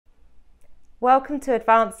Welcome to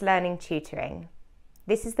Advanced Learning Tutoring.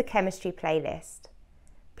 This is the chemistry playlist.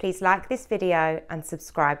 Please like this video and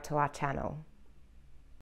subscribe to our channel.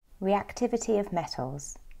 Reactivity of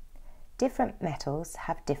metals. Different metals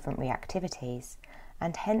have different reactivities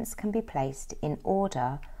and hence can be placed in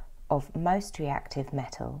order of most reactive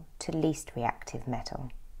metal to least reactive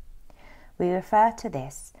metal. We refer to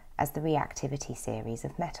this as the reactivity series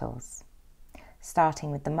of metals,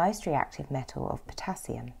 starting with the most reactive metal of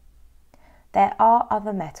potassium. There are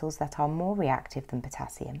other metals that are more reactive than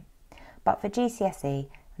potassium, but for GCSE,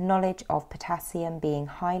 knowledge of potassium being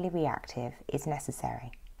highly reactive is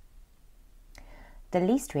necessary. The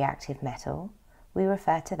least reactive metal, we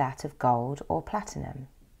refer to that of gold or platinum.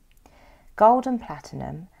 Gold and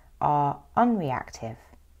platinum are unreactive.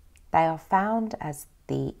 They are found as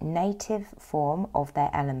the native form of their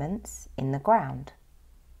elements in the ground.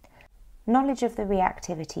 Knowledge of the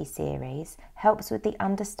reactivity series helps with the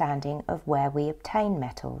understanding of where we obtain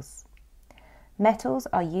metals. Metals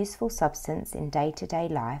are useful substances in day-to-day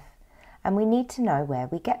life, and we need to know where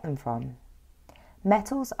we get them from.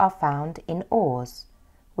 Metals are found in ores,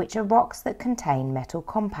 which are rocks that contain metal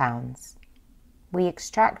compounds. We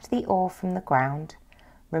extract the ore from the ground,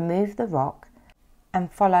 remove the rock,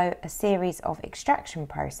 and follow a series of extraction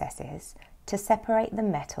processes to separate the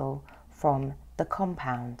metal from the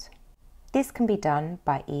compound. This can be done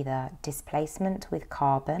by either displacement with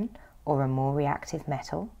carbon or a more reactive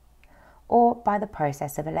metal, or by the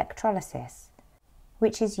process of electrolysis,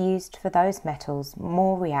 which is used for those metals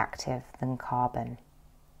more reactive than carbon.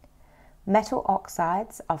 Metal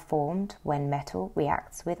oxides are formed when metal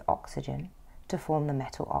reacts with oxygen to form the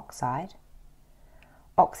metal oxide.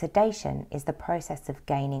 Oxidation is the process of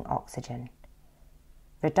gaining oxygen.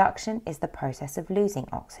 Reduction is the process of losing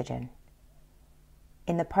oxygen.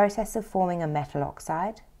 In the process of forming a metal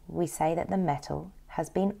oxide, we say that the metal has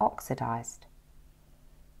been oxidized.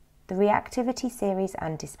 The reactivity series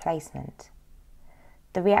and displacement.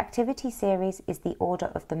 The reactivity series is the order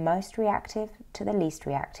of the most reactive to the least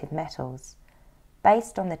reactive metals,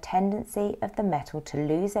 based on the tendency of the metal to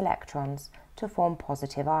lose electrons to form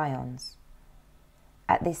positive ions.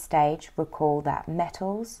 At this stage, recall that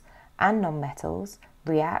metals and nonmetals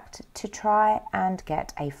react to try and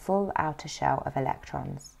get a full outer shell of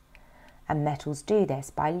electrons, and metals do this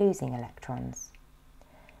by losing electrons.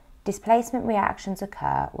 Displacement reactions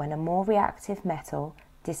occur when a more reactive metal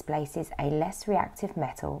displaces a less reactive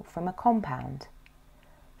metal from a compound.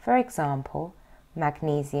 For example,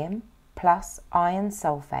 magnesium plus iron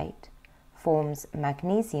sulfate forms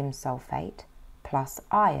magnesium sulfate plus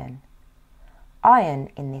iron. Iron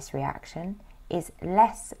in this reaction is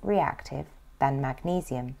less reactive than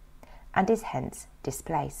magnesium and is hence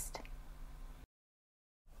displaced.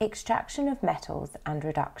 Extraction of metals and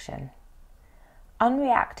reduction.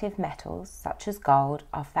 Unreactive metals such as gold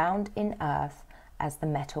are found in earth as the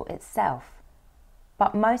metal itself,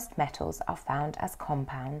 but most metals are found as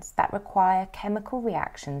compounds that require chemical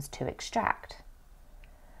reactions to extract.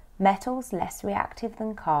 Metals less reactive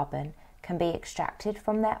than carbon can be extracted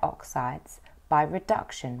from their oxides by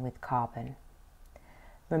reduction with carbon.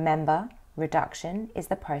 Remember, reduction is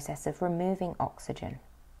the process of removing oxygen.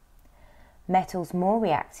 Metals more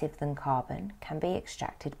reactive than carbon can be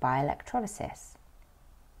extracted by electrolysis,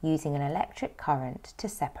 using an electric current to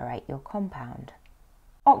separate your compound.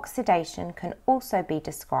 Oxidation can also be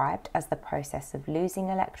described as the process of losing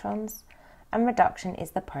electrons, and reduction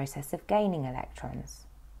is the process of gaining electrons.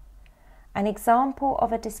 An example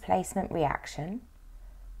of a displacement reaction: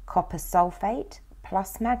 copper sulfate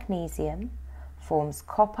plus magnesium forms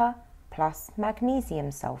copper plus magnesium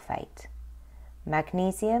sulfate.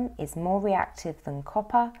 Magnesium is more reactive than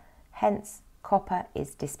copper, hence copper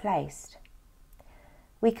is displaced.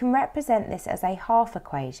 We can represent this as a half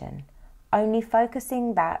equation, only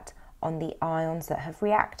focusing that on the ions that have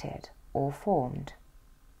reacted or formed.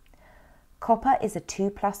 Copper is a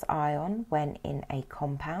 2+ ion when in a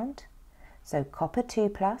compound, so copper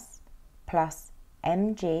 2+ plus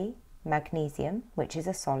Mg, magnesium, which is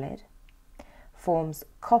a solid, forms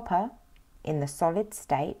copper in the solid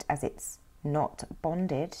state as it's not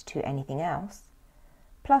bonded to anything else,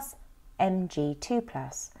 plus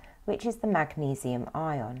Mg2+, which is the magnesium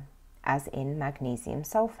ion, as in magnesium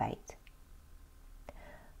sulfate.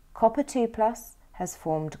 Copper 2+ has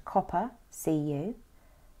formed copper, Cu.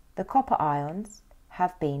 The copper ions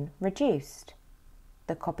have been reduced.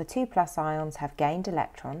 The copper 2+ ions have gained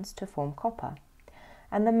electrons to form copper,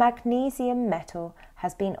 and the magnesium metal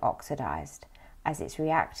has been oxidized as it's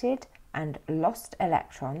reacted and lost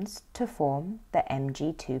electrons to form the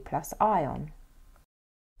Mg2+ ion.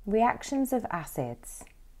 Reactions of acids.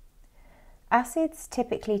 Acids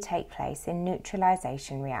typically take place in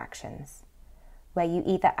neutralisation reactions, where you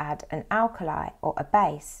either add an alkali or a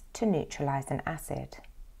base to neutralise an acid.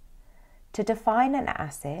 To define an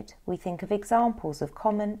acid, we think of examples of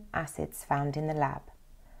common acids found in the lab: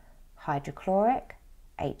 hydrochloric,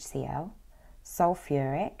 HCl,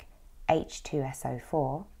 sulfuric,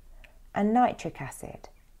 H2SO4, and nitric acid,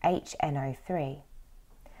 HNO3.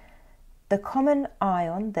 The common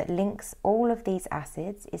ion that links all of these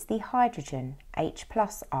acids is the hydrogen H+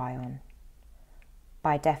 ion.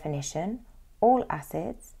 By definition, all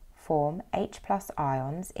acids form H+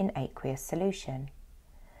 ions in aqueous solution.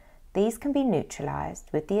 These can be neutralised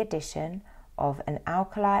with the addition of an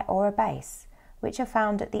alkali or a base, which are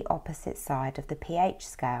found at the opposite side of the pH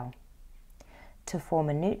scale, to form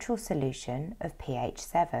a neutral solution of pH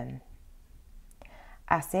 7.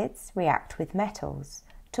 Acids react with metals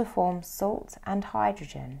to form salt and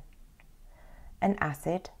hydrogen. An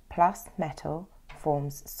acid plus metal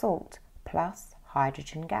forms salt plus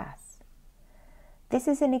hydrogen gas. This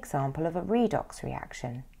is an example of a redox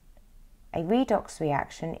reaction. A redox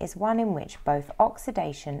reaction is one in which both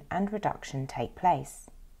oxidation and reduction take place.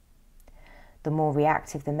 The more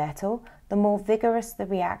reactive the metal, the more vigorous the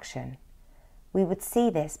reaction. We would see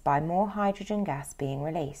this by more hydrogen gas being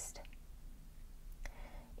released.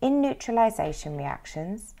 In neutralisation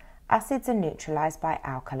reactions, acids are neutralised by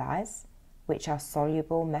alkalis, which are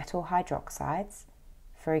soluble metal hydroxides,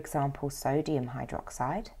 for example sodium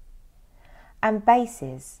hydroxide, and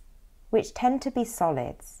bases, which tend to be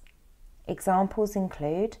solids. Examples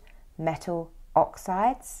include metal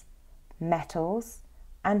oxides, metals,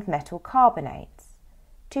 and metal carbonates,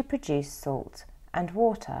 to produce salt and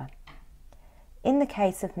water. In the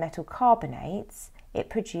case of metal carbonates, it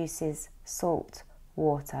produces salt,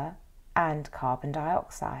 water, and carbon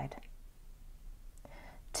dioxide.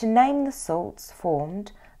 To name the salts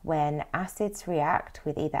formed when acids react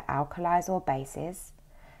with either alkalis or bases,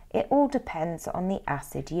 it all depends on the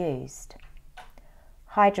acid used.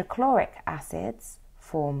 Hydrochloric acids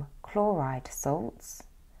form chloride salts,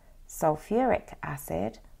 sulfuric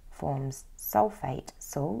acid forms sulfate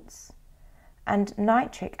salts, and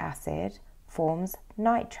nitric acid forms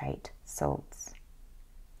nitrate salts.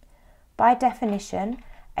 By definition,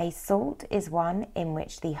 a salt is one in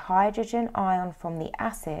which the hydrogen ion from the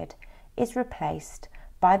acid is replaced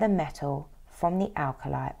by the metal from the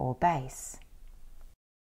alkali or base.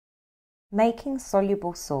 Making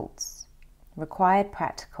soluble salts. Required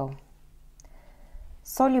practical.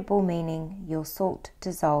 Soluble meaning your salt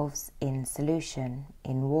dissolves in solution,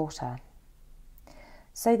 in water.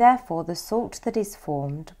 So therefore the salt that is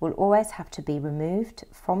formed will always have to be removed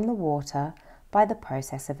from the water by the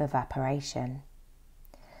process of evaporation.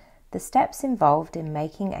 The steps involved in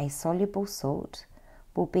making a soluble salt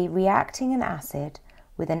will be reacting an acid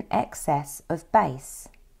with an excess of base.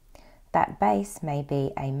 That base may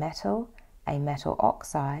be a metal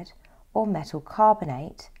oxide, or metal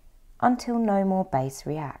carbonate until no more base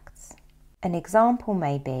reacts. An example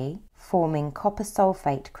may be forming copper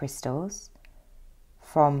sulfate crystals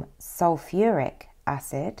from sulfuric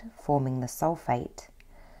acid forming the sulfate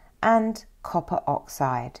and copper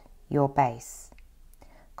oxide, your base.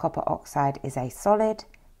 Copper oxide is a solid.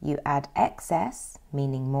 You add excess,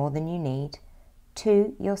 meaning more than you need,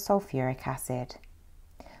 to your sulfuric acid.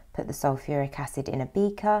 Put the sulfuric acid in a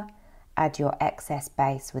beaker, add your excess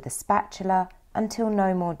base with a spatula until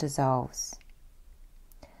no more dissolves.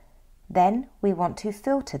 Then we want to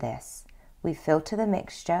filter this. We filter the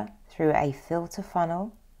mixture through a filter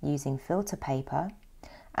funnel using filter paper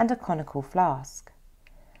and a conical flask.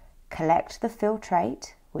 Collect the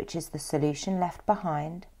filtrate, which is the solution left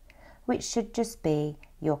behind, which should just be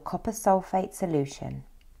your copper sulfate solution,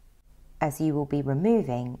 as you will be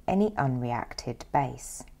removing any unreacted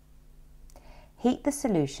base. Heat the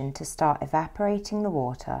solution to start evaporating the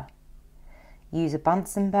water. Use a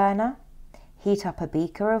Bunsen burner, heat up a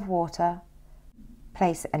beaker of water,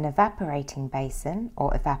 place an evaporating basin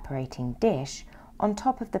or evaporating dish on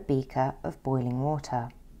top of the beaker of boiling water.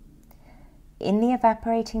 In the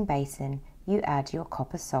evaporating basin, you add your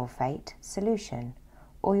copper sulfate solution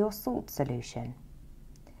or your salt solution.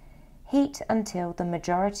 Heat until the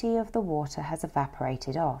majority of the water has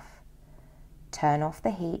evaporated off. Turn off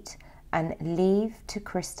the heat and leave to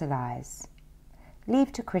crystallize.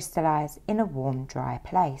 Leave to crystallize in a warm, dry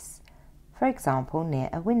place, for example near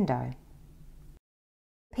a window.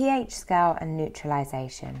 pH scale and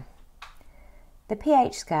neutralisation. The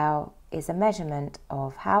pH scale is a measurement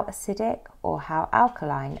of how acidic or how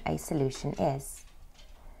alkaline a solution is.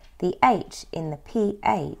 The H in the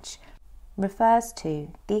pH refers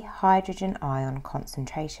to the hydrogen ion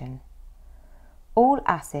concentration. All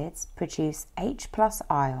acids produce H+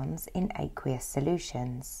 ions in aqueous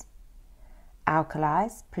solutions.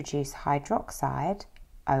 Alkalis produce hydroxide,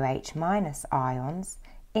 OH- ions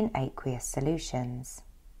in aqueous solutions.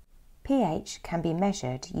 pH can be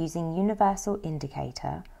measured using universal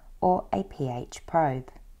indicator or a pH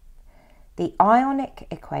probe. The ionic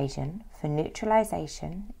equation for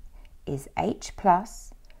neutralisation is H+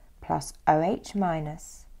 plus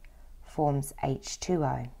OH- forms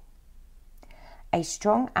H2O. A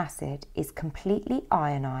strong acid is completely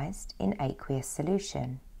ionised in aqueous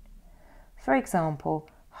solution. For example,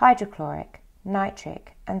 hydrochloric,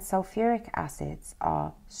 nitric and sulfuric acids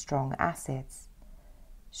are strong acids.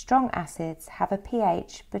 Strong acids have a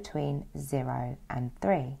pH between 0 and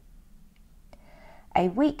 3. A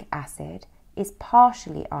weak acid is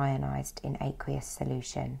partially ionised in aqueous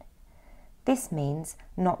solution. This means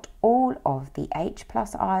not all of the H+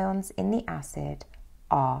 ions in the acid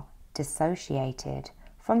are dissociated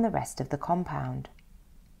from the rest of the compound.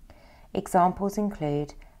 Examples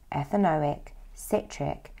include ethanoic,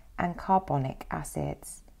 citric and carbonic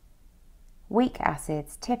acids. Weak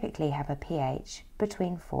acids typically have a pH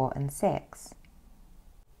between 4 and 6.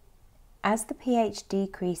 As the pH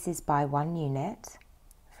decreases by 1 unit,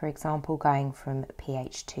 for example going from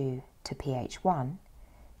pH 2 to pH 1,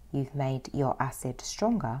 you've made your acid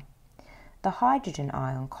stronger, the hydrogen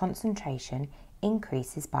ion concentration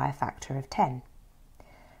increases by a factor of 10.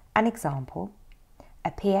 An example,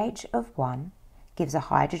 a pH of 1 gives a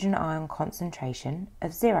hydrogen ion concentration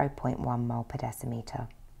of 0.1 mole per decimeter.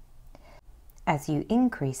 As you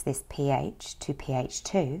increase this pH to pH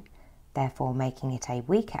 2, therefore making it a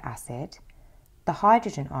weaker acid, the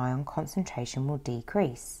hydrogen ion concentration will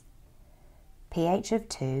decrease. pH of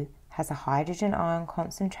 2 has a hydrogen ion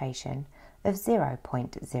concentration of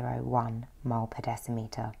 0.01 mole per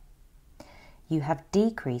decimeter. You have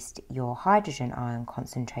decreased your hydrogen ion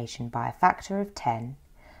concentration by a factor of 10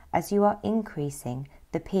 as you are increasing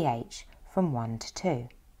the pH from 1 to 2,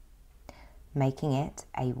 making it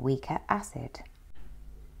a weaker acid.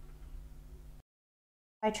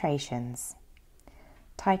 Titrations.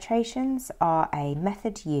 Titrations are a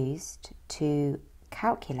method used to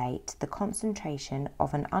calculate the concentration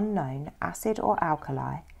of an unknown acid or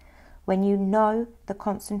alkali when you know the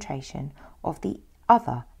concentration of the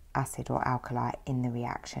other acid or alkali in the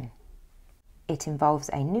reaction. It involves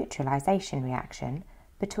a neutralisation reaction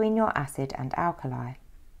between your acid and alkali.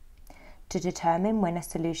 To determine when a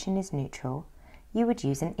solution is neutral, you would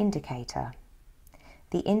use an indicator.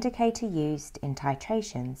 The indicator used in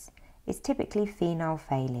titrations is typically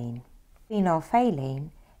phenolphthalein.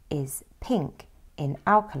 Phenolphthalein is pink in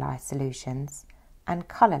alkali solutions and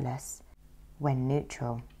colourless when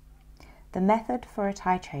neutral. The method for a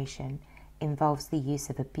titration involves the use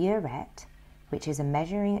of a burette, which is a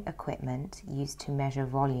measuring equipment used to measure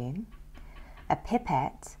volume, a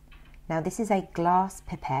pipette. Now this is a glass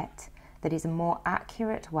pipette that is a more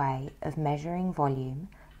accurate way of measuring volume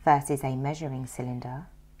versus a measuring cylinder,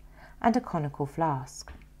 and a conical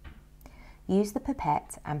flask. Use the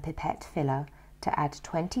pipette and pipette filler to add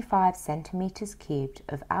 25 centimetres cubed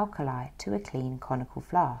of alkali to a clean conical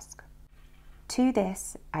flask. To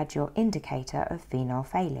this, add your indicator of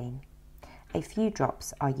phenolphthalein. A few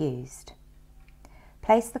drops are used.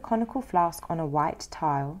 Place the conical flask on a white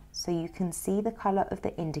tile so you can see the colour of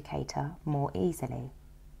the indicator more easily.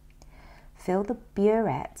 Fill the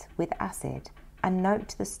burette with acid and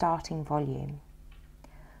note the starting volume.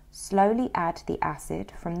 Slowly add the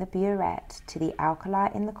acid from the burette to the alkali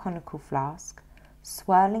in the conical flask,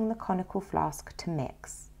 swirling the conical flask to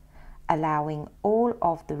mix, allowing all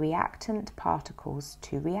of the reactant particles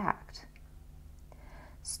to react.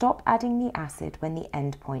 Stop adding the acid when the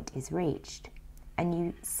end point is reached and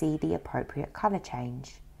you see the appropriate colour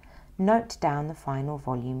change. Note down the final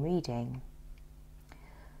volume reading.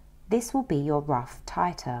 This will be your rough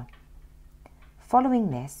titer.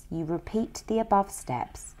 Following this, you repeat the above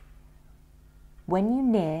steps. When you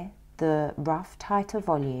near the rough titer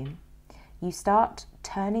volume, you start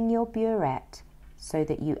turning your burette so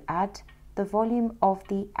that you add the volume of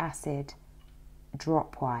the acid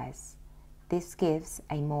dropwise. This gives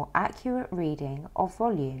a more accurate reading of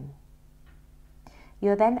volume.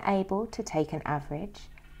 You're then able to take an average,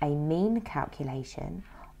 a mean calculation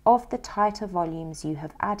of the titer volumes you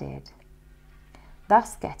have added,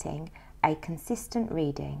 thus getting a consistent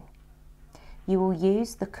reading. You will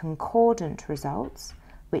use the concordant results,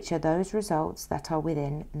 which are those results that are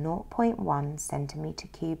within 0.1 centimetre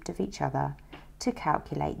cubed of each other, to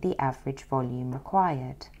calculate the average volume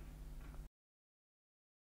required.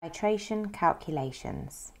 Titration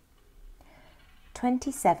calculations.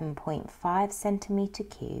 27.5 centimetre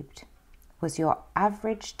cubed was your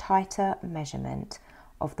average titer measurement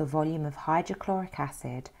of the volume of hydrochloric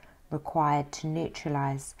acid required to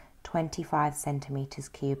neutralise 25 centimetres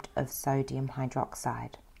cubed of sodium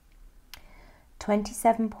hydroxide.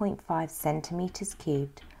 27.5 centimetres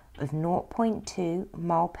cubed of 0.2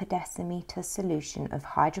 mole per decimetre solution of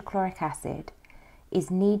hydrochloric acid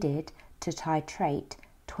is needed to titrate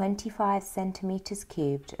 25 centimetres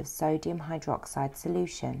cubed of sodium hydroxide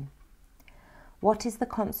solution. What is the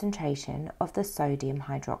concentration of the sodium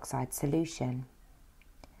hydroxide solution?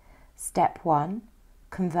 Step 1.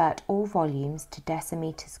 Convert all volumes to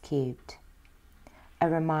decimetres cubed. A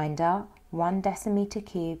reminder, 1 decimetre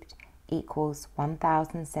cubed equals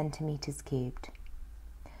 1000 centimetres cubed.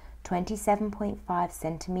 27.5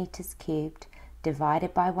 centimetres cubed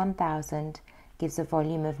divided by 1000 gives a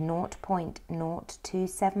volume of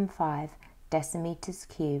 0.0275 decimetres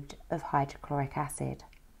cubed of hydrochloric acid.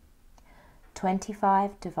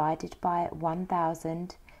 25 divided by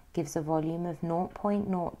 1000 gives a volume of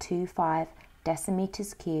 0.025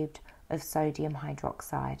 decimetres cubed of sodium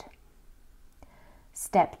hydroxide.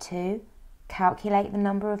 Step 2. Calculate the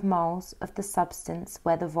number of moles of the substance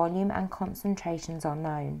where the volume and concentrations are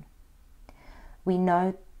known. We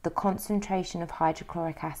know the concentration of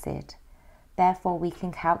hydrochloric acid, therefore we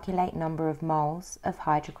can calculate number of moles of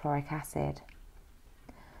hydrochloric acid.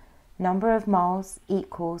 Number of moles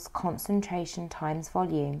equals concentration times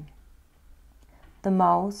volume. The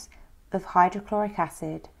moles of hydrochloric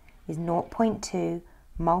acid is 0.2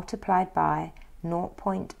 multiplied by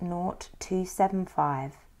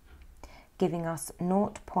 0.0275, giving us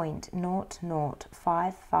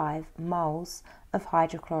 0.0055 moles of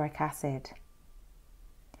hydrochloric acid.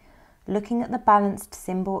 Looking at the balanced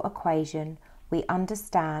symbol equation, we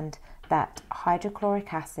understand that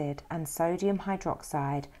hydrochloric acid and sodium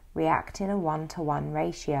hydroxide react in a 1-to-1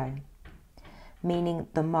 ratio, meaning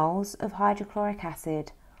the moles of hydrochloric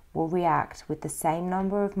acid will react with the same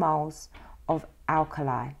number of moles of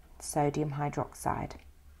alkali, sodium hydroxide.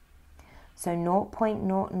 So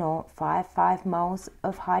 0.0055 moles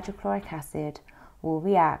of hydrochloric acid will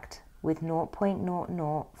react with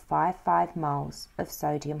 0.0055 moles of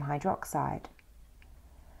sodium hydroxide.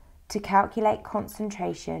 To calculate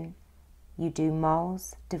concentration, you do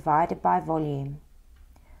moles divided by volume.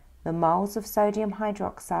 The moles of sodium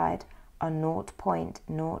hydroxide are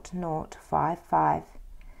 0.0055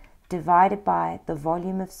 divided by the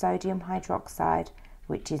volume of sodium hydroxide,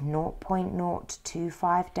 which is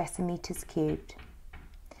 0.025 decimetres cubed.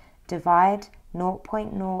 Divide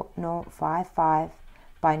 0.0055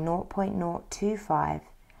 by 0.025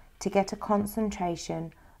 to get a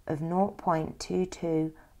concentration of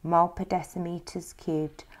 0.22 mole per decimetres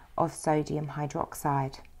cubed of sodium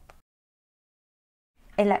hydroxide.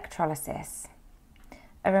 Electrolysis.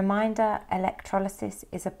 A reminder, electrolysis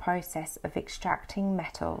is a process of extracting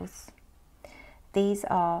metals. These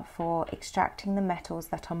are for extracting the metals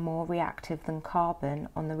that are more reactive than carbon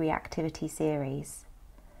on the reactivity series.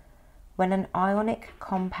 When an ionic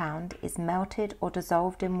compound is melted or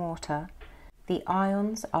dissolved in water, the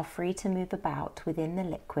ions are free to move about within the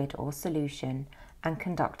liquid or solution and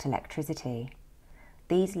conduct electricity.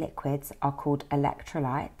 These liquids are called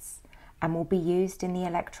electrolytes and will be used in the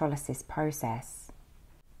electrolysis process.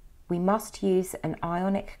 We must use an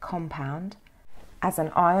ionic compound, as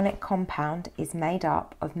an ionic compound is made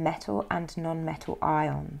up of metal and non-metal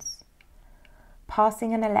ions.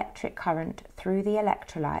 Passing an electric current through the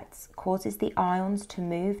electrolytes causes the ions to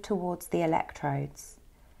move towards the electrodes.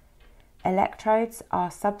 Electrodes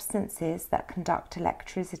are substances that conduct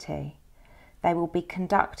electricity. They will be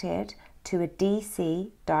conducted to a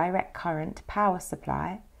DC direct current power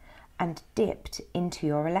supply and dipped into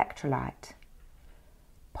your electrolyte.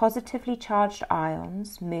 Positively charged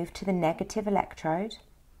ions move to the negative electrode,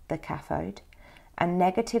 the cathode, and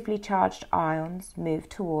negatively charged ions move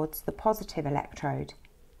towards the positive electrode,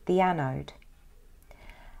 the anode.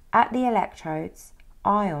 At the electrodes,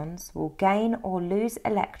 ions will gain or lose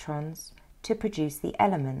electrons to produce the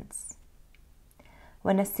elements.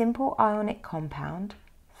 When a simple ionic compound,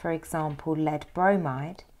 for example lead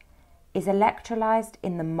bromide, is electrolyzed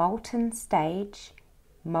in the molten stage,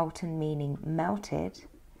 molten meaning melted,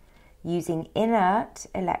 using inert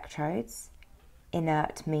electrodes,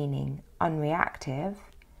 inert meaning unreactive,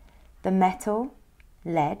 the metal,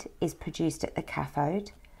 lead, is produced at the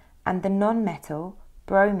cathode and the non-metal,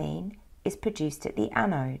 bromine, is produced at the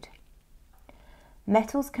anode.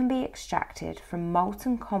 Metals can be extracted from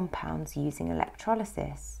molten compounds using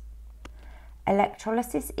electrolysis.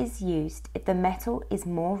 Electrolysis is used if the metal is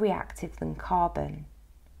more reactive than carbon.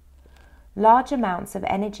 Large amounts of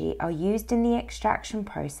energy are used in the extraction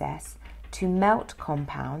process to melt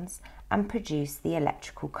compounds and produce the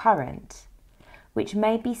electrical current, which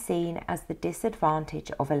may be seen as the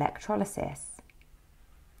disadvantage of electrolysis.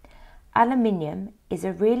 Aluminium is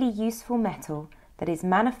a really useful metal that is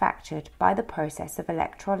manufactured by the process of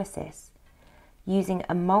electrolysis, using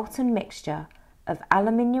a molten mixture of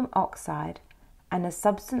aluminium oxide and a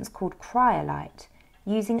substance called cryolite,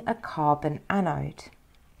 using a carbon anode.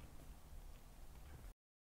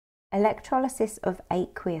 Electrolysis of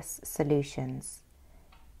aqueous solutions.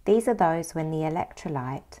 These are those when the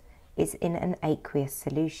electrolyte is in an aqueous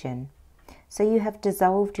solution. So you have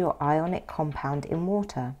dissolved your ionic compound in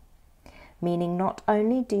water, meaning not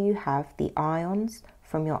only do you have the ions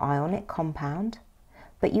from your ionic compound,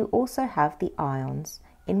 but you also have the ions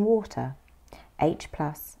in water, H+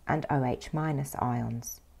 and OH-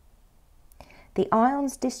 ions. The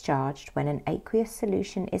ions discharged when an aqueous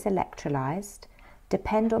solution is electrolyzed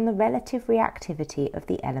depend on the relative reactivity of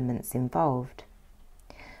the elements involved.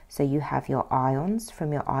 So you have your ions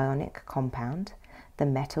from your ionic compound, the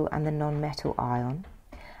metal and the non-metal ion,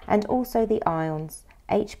 and also the ions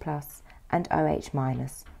H+ and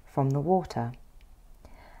OH- from the water.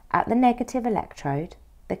 At the negative electrode,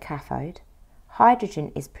 the cathode,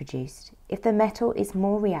 hydrogen is produced if the metal is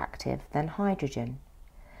more reactive than hydrogen,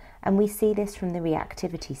 and we see this from the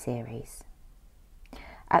reactivity series.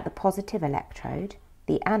 At the positive electrode,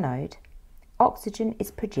 the anode, oxygen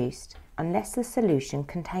is produced unless the solution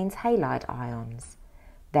contains halide ions.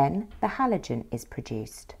 Then the halogen is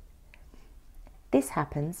produced. This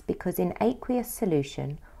happens because in aqueous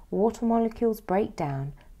solution, water molecules break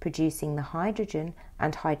down, producing the hydrogen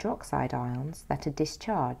and hydroxide ions that are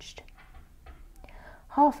discharged.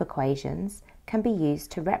 Half equations can be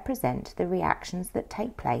used to represent the reactions that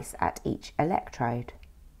take place at each electrode.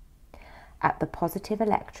 At the positive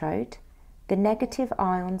electrode, the negative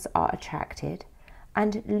ions are attracted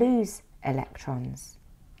and lose electrons.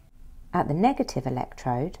 At the negative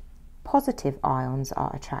electrode, positive ions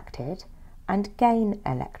are attracted and gain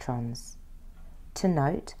electrons. To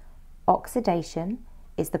note, oxidation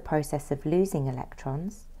is the process of losing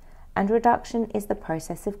electrons, and reduction is the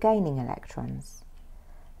process of gaining electrons.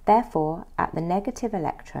 Therefore, at the negative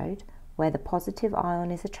electrode, where the positive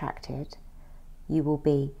ion is attracted, you will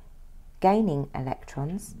be gaining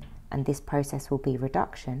electrons, and this process will be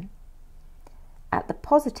reduction. At the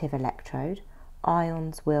positive electrode,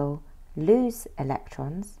 ions will lose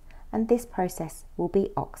electrons, and this process will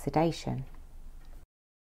be oxidation.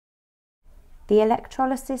 The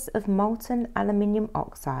electrolysis of molten aluminium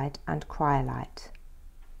oxide and cryolite.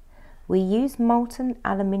 We use molten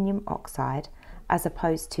aluminium oxide as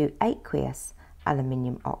opposed to aqueous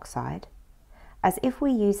aluminium oxide, as if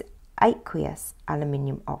we use aqueous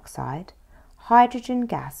aluminium oxide, hydrogen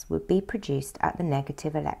gas would be produced at the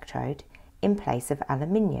negative electrode in place of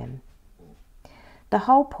aluminium. The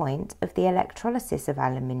whole point of the electrolysis of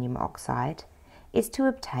aluminium oxide is to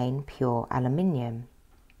obtain pure aluminium.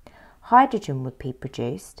 Hydrogen would be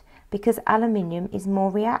produced because aluminium is more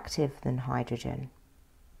reactive than hydrogen.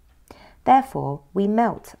 Therefore, we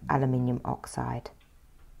melt aluminium oxide.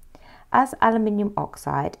 As aluminium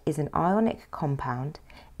oxide is an ionic compound,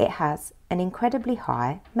 it has an incredibly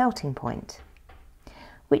high melting point,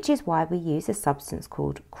 which is why we use a substance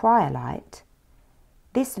called cryolite.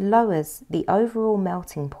 This lowers the overall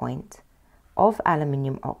melting point of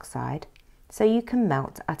aluminium oxide so you can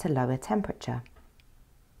melt at a lower temperature.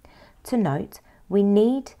 To note, we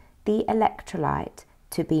need the electrolyte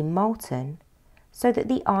to be molten so that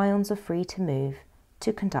the ions are free to move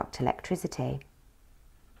to conduct electricity.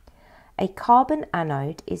 A carbon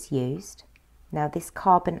anode is used. Now this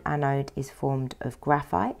carbon anode is formed of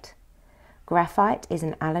graphite. Graphite is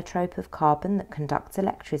an allotrope of carbon that conducts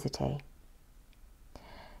electricity.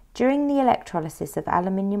 During the electrolysis of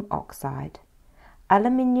aluminium oxide,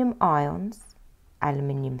 aluminium ions,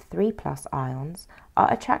 aluminium 3+ ions,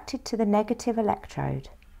 are attracted to the negative electrode.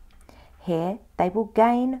 Here they will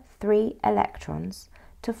gain 3 electrons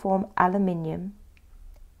to form aluminium,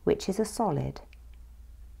 which is a solid.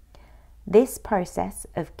 This process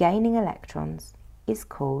of gaining electrons is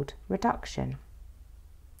called reduction.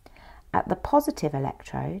 At the positive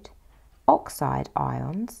electrode, oxide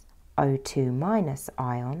ions, O2-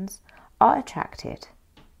 ions, are attracted.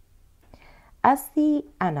 As the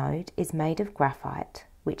anode is made of graphite,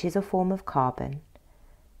 which is a form of carbon,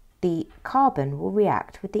 the carbon will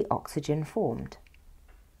react with the oxygen formed.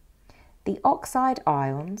 The oxide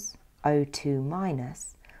ions, O2-,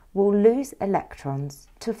 will lose electrons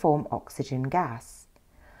to form oxygen gas,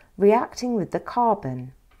 reacting with the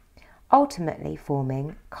carbon, ultimately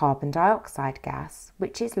forming carbon dioxide gas,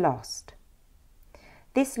 which is lost.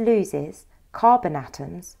 This loses carbon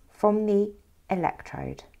atoms from the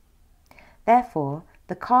electrode. Therefore,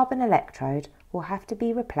 the carbon electrode will have to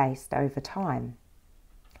be replaced over time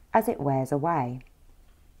as it wears away.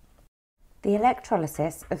 The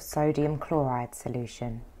electrolysis of sodium chloride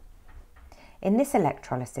solution. In this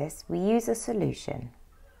electrolysis, we use a solution.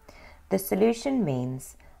 The solution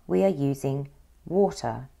means we are using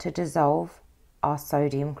water to dissolve our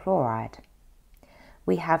sodium chloride.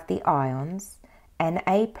 We have the ions Na+,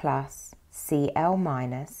 Cl-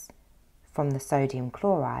 from the sodium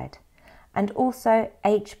chloride, and also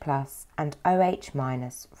H+ and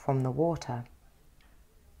OH- from the water.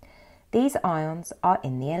 These ions are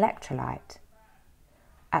in the electrolyte.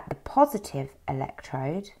 At the positive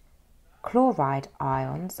electrode, chloride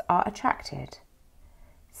ions are attracted.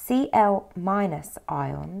 Cl-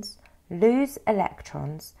 ions lose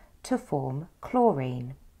electrons to form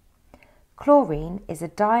chlorine. Chlorine is a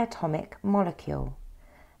diatomic molecule,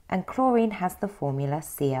 and chlorine has the formula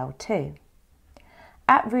Cl2.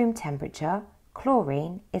 At room temperature,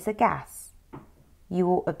 chlorine is a gas. You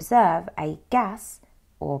will observe a gas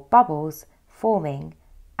or bubbles forming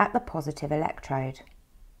at the positive electrode.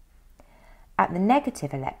 At the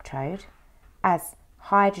negative electrode, as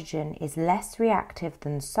hydrogen is less reactive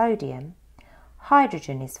than sodium,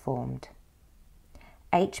 hydrogen is formed.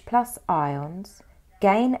 H+ ions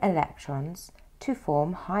gain electrons to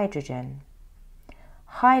form hydrogen.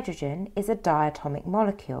 Hydrogen is a diatomic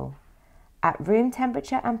molecule. At room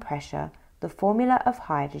temperature and pressure, the formula of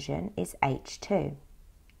hydrogen is H2.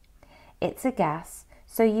 It's a gas,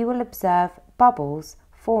 so you will observe bubbles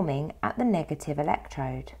forming at the negative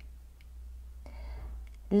electrode,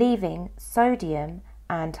 leaving sodium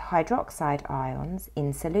and hydroxide ions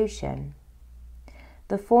in solution.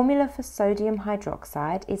 The formula for sodium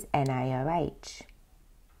hydroxide is NaOH.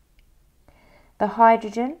 The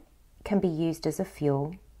hydrogen can be used as a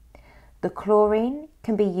fuel, the chlorine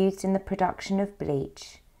can be used in the production of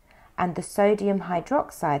bleach, and the sodium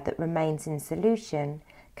hydroxide that remains in solution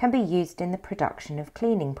can be used in the production of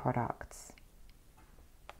cleaning products.